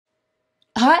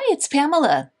Hi, it's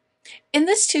Pamela. In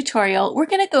this tutorial, we're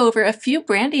going to go over a few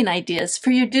branding ideas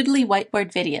for your Doodly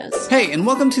whiteboard videos. Hey, and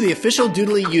welcome to the official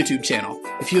Doodly YouTube channel.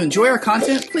 If you enjoy our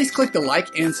content, please click the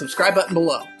like and subscribe button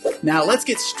below. Now let's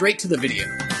get straight to the video.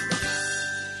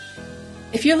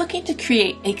 If you're looking to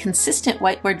create a consistent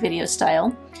whiteboard video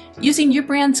style, using your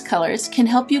brand's colors can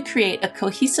help you create a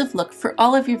cohesive look for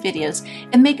all of your videos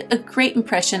and make a great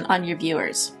impression on your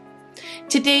viewers.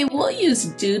 Today we'll use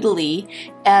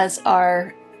Doodly as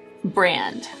our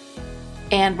brand,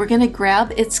 and we're going to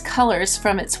grab its colors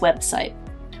from its website.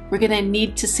 We're going to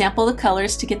need to sample the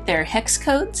colors to get their hex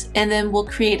codes, and then we'll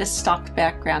create a stock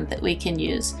background that we can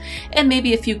use, and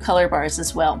maybe a few color bars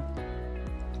as well.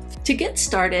 To get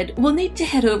started, we'll need to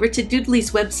head over to Doodly's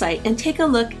website and take a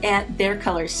look at their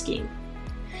color scheme.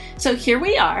 So here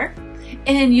we are,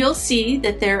 and you'll see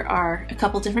that there are a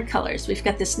couple different colors. We've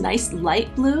got this nice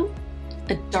light blue,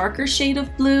 a darker shade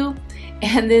of blue,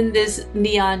 and then this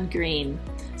neon green.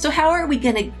 So how are we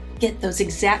going to get those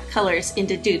exact colors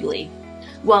into Doodly?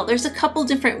 Well, there's a couple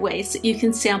different ways that you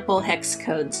can sample hex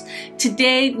codes.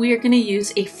 Today we are going to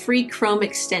use a free Chrome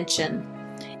extension.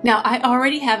 Now I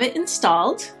already have it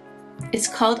installed. It's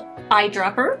called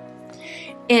Eyedropper,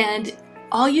 and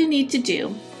all you need to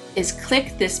do is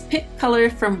click this Pick Color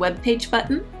from Web Page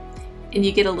button, and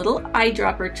you get a little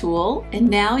eyedropper tool, and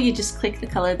now you just click the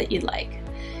color that you'd like.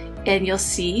 And you'll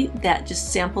see that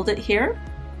just sampled it here.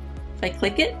 If I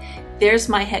click it, there's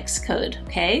my hex code,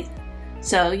 okay?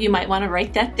 So you might want to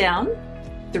write that down,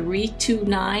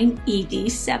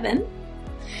 329ED7.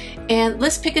 And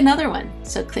let's pick another one.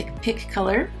 So click Pick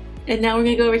Color, and now we're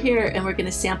going to go over here and we're going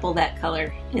to sample that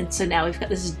color. And so now we've got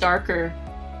this darker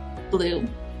blue,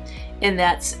 and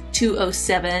that's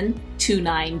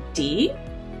 20729D.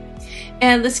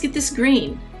 And let's get this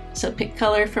green. So pick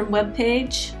color from web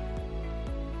page,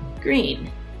 green.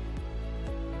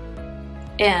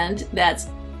 And that's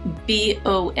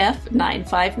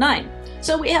BOF959.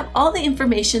 So we have all the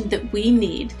information that we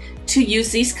need to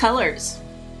use these colors.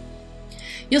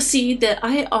 You'll see that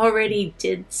I already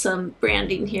did some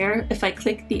branding here. If I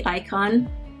click the icon,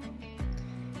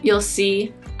 you'll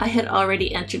see I had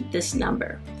already entered this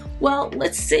number. Well,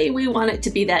 let's say we want it to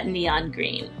be that neon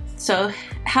green. So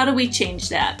how do we change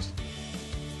that?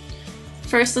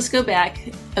 First, let's go back.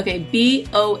 Okay,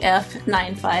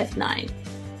 BOF959.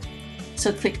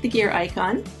 So click the gear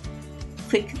icon,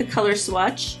 click the color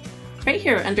swatch right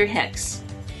here under hex.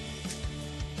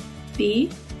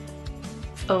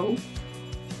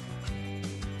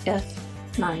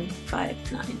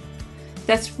 BOF959.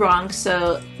 That's wrong,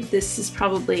 so this is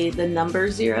probably the number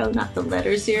 0, not the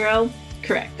letter 0.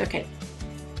 Correct, okay.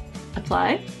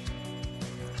 Apply.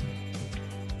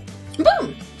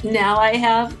 Boom! Now I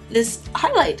have this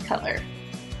highlight color.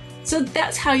 So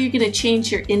that's how you're going to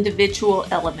change your individual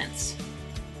elements.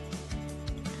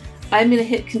 I'm going to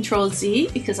hit Control-Z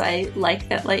because I like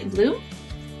that light blue.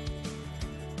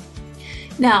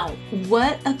 Now,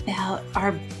 what about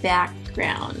our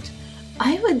background?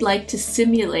 I would like to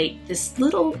simulate this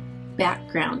little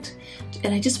background,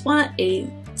 and I just want a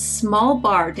small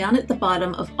bar down at the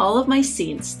bottom of all of my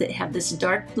scenes that have this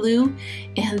dark blue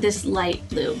and this light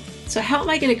blue. So how am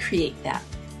I going to create that?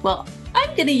 Well,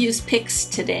 I'm going to use Pix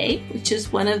today, which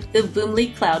is one of the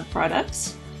Doodly cloud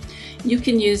products. You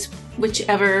can use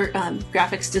whichever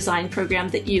graphics design program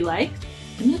that you like.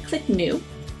 I'm going to click New,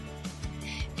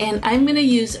 and I'm going to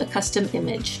use a custom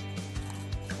image.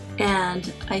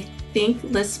 And I think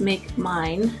let's make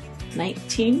mine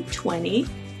 1920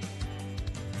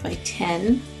 by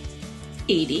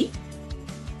 1080,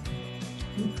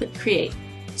 and click Create.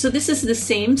 So this is the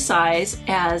same size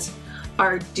as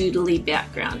our Doodly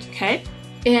background, okay?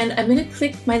 And I'm going to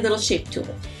click my little shape tool,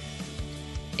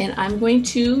 and I'm going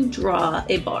to draw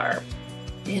a bar,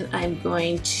 and I'm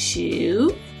going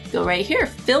to go right here,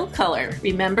 fill color.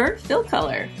 Remember, fill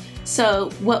color. So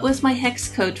what was my hex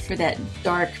code for that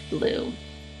dark blue? I'm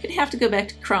gonna have to go back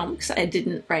to Chrome because I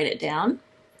didn't write it down.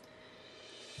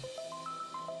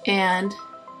 And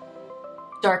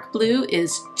dark blue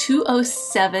is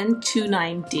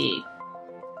 20729D.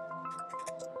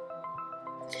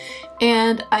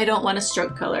 And I don't want a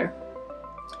stroke color.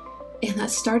 And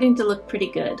that's starting to look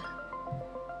pretty good.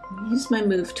 Use my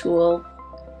move tool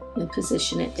and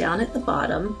position it down at the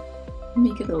bottom.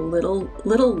 Make it a little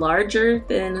larger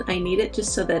than I need it,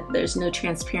 just so that there's no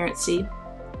transparency.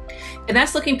 And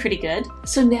that's looking pretty good.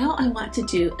 So now I want to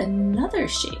do another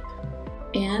shape.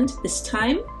 And this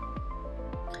time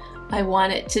I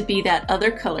want it to be that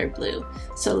other color blue.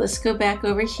 So let's go back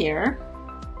over here,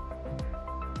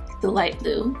 the light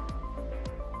blue,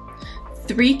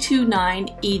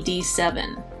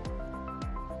 329ED7.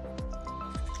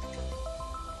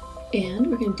 And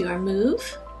we're going to do our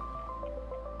move.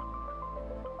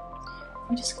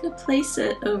 I'm just going to place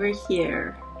it over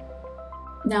here.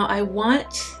 Now I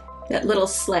want that little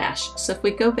slash. So if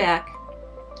we go back,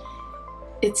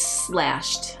 it's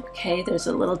slashed. Okay, there's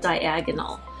a little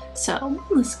diagonal. So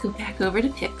let's go back over to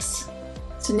Pix.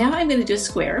 So now I'm going to do a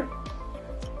square.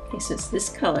 Okay, so it's this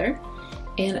color.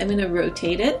 And I'm going to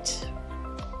rotate it.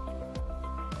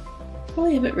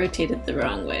 Probably have it rotated the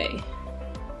wrong way.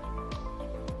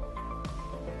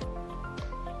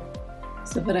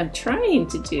 So what I'm trying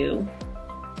to do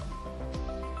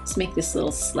is make this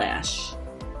little slash.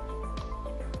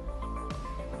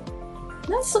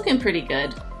 That's looking pretty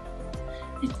good.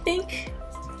 I think,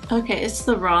 okay, it's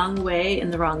the wrong way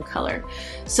and the wrong color.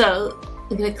 So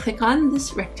I'm going to click on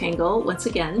this rectangle once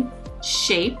again,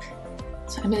 shape.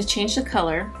 So I'm going to change the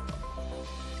color.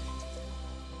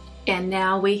 And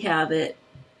now we have it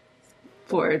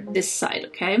for this side,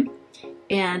 okay?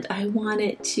 And I want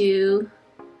it to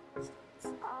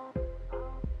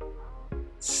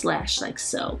slash like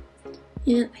so.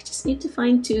 And I just need to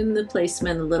fine tune the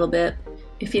placement a little bit.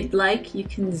 If you'd like, you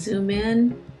can zoom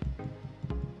in.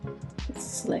 Let's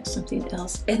select something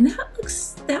else. And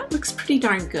that looks pretty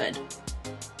darn good.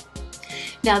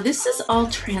 Now this is all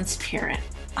transparent.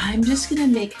 I'm just gonna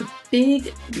make a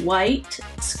big white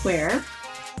square,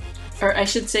 or I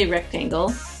should say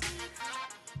rectangle.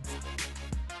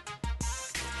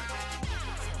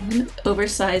 I'm going to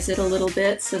oversize it a little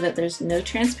bit so that there's no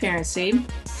transparency.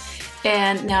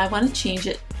 And now I want to change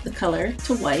it, the color,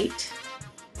 to white.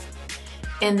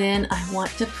 And then I want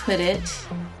to put it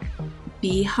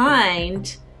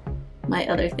behind my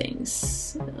other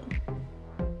things.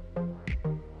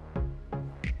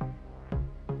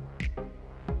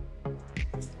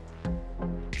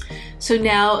 So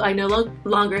now I no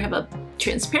longer have a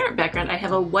transparent background. I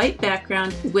have a white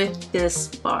background with this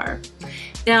bar.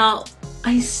 Now,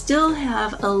 I still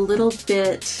have a little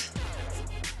bit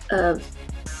of,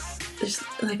 there's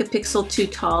like a pixel too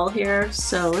tall here,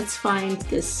 so let's find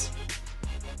this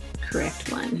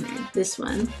correct one here. This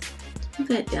one, move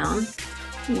that down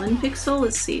 1 pixel,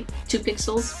 let's see, 2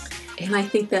 pixels, and I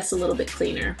think that's a little bit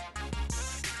cleaner.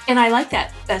 And I like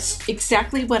that. That's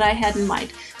exactly what I had in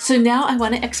mind. So now I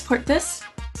want to export this,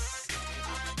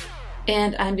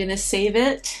 and I'm going to save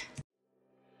it.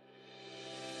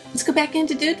 Let's go back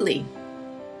into Doodly.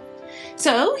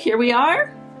 So here we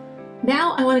are.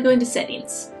 Now I want to go into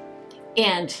settings,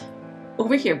 and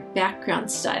over here, background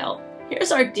style.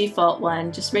 Here's our default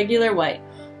one, just regular white.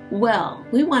 Well,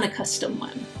 we want a custom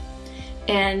one.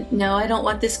 And no, I don't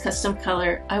want this custom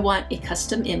color. I want a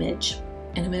custom image,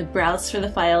 and I'm going to browse for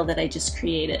the file that I just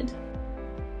created.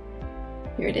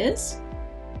 Here it is.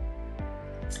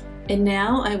 And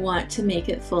now I want to make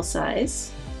it full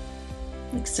size,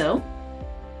 like so.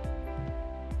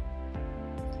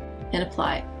 And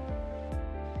apply.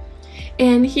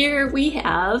 And here we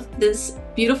have this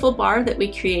beautiful bar that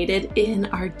we created in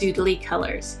our Doodly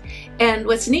colors. And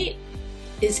what's neat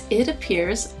is it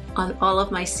appears on all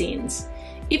of my scenes.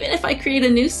 Even if I create a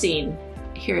new scene,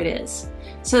 here it is.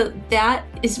 So that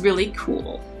is really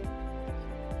cool.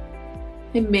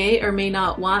 I may or may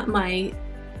not want my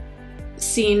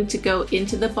scene to go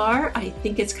into the bar. I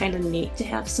think it's kind of neat to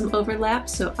have some overlap,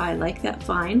 so I like that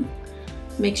fine.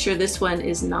 Make sure this one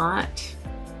is not.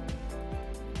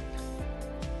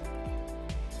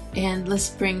 And let's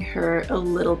bring her a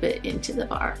little bit into the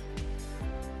bar.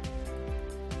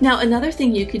 Now another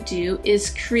thing you could do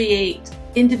is create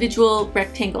individual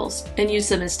rectangles and use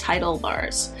them as title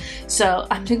bars. So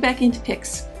I'm going back into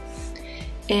Pix,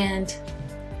 and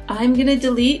I'm going to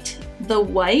delete the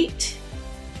white,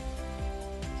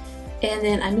 and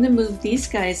then I'm going to move these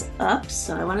guys up.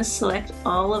 So I want to select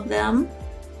all of them.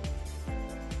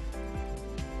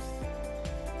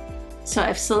 So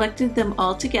I've selected them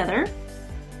all together,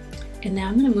 and now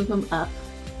I'm going to move them up.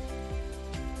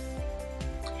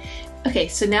 Okay,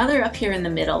 so now they're up here in the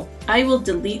middle. I will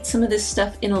delete some of this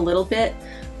stuff in a little bit,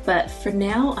 but for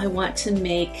now I want to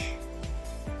make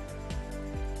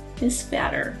this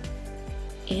fatter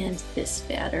and this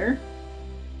fatter.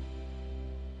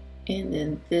 And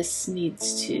then this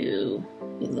needs to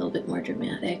be a little bit more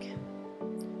dramatic.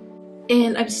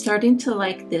 And I'm starting to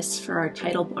like this for our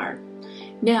title bar.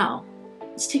 Now,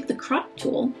 let's take the crop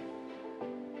tool,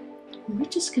 and we're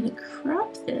just going to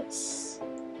crop this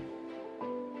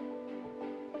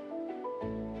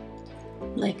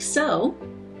like so.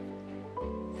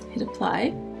 Hit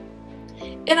apply,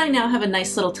 and I now have a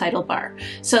nice little title bar.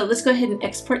 So let's go ahead and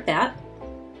export that,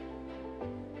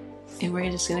 and we're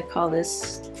just going to call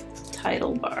this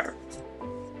title bar.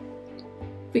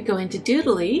 We go into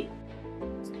Doodly,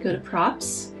 go to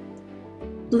props,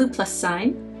 blue plus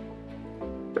sign,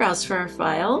 browse for our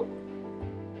file,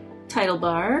 title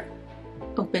bar,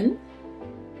 open.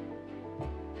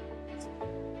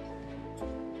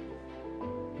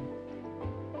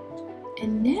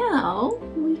 And now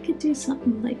we could do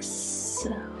something like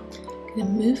so. I'm gonna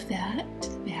move that to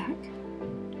the back.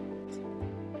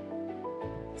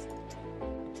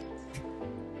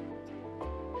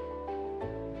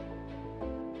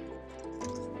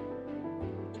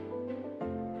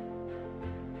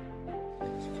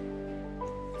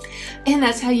 And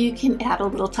that's how you can add a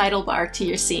little title bar to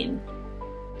your scene.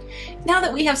 Now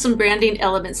that we have some branding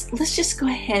elements, let's just go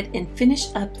ahead and finish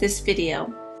up this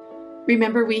video.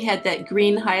 Remember we had that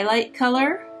green highlight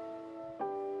color?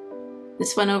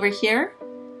 This one over here?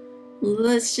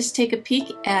 Let's just take a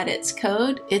peek at its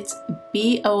code. It's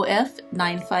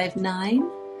BOF959.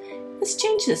 Let's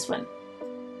change this one.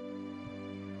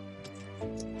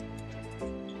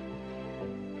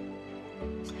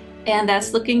 And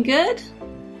that's looking good.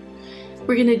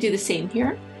 We're going to do the same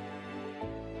here.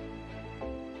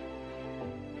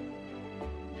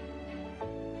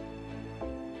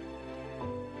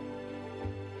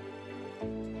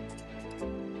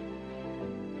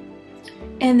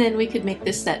 And then we could make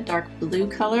this that dark blue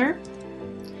color.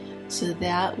 So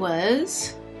that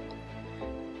was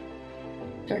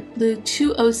dark blue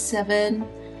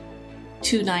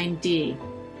 20729D.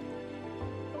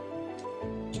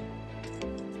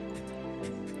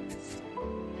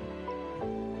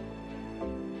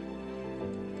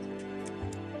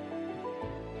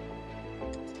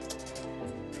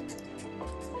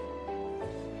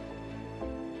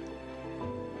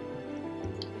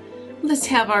 Let's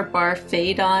have our bar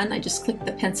fade on. I just clicked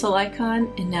the pencil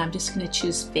icon and now I'm just going to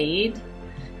choose fade,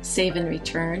 save and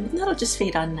return, and that'll just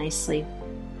fade on nicely.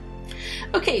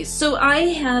 Okay, so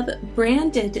I have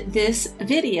branded this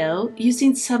video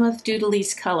using some of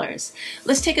Doodly's colors.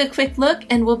 Let's take a quick look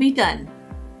and we'll be done.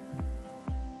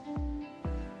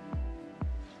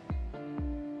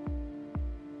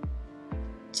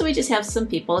 So we just have some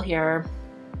people here.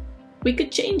 We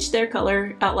could change their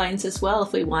color outlines as well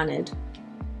if we wanted.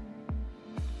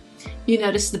 You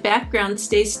notice the background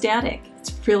stays static.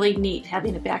 It's really neat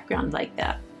having a background like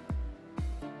that.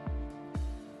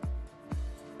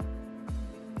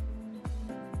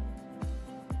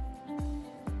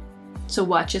 So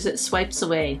watch as it swipes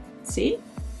away. See?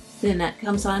 Then that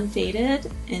comes on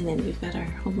faded, and then we've got our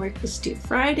homework is due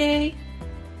Friday.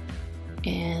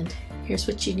 And here's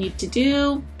what you need to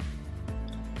do.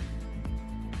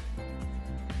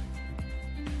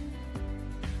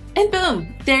 And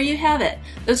boom, there you have it.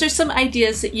 Those are some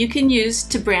ideas that you can use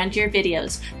to brand your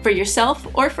videos for yourself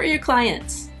or for your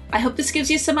clients. I hope this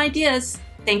gives you some ideas.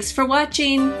 Thanks for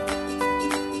watching.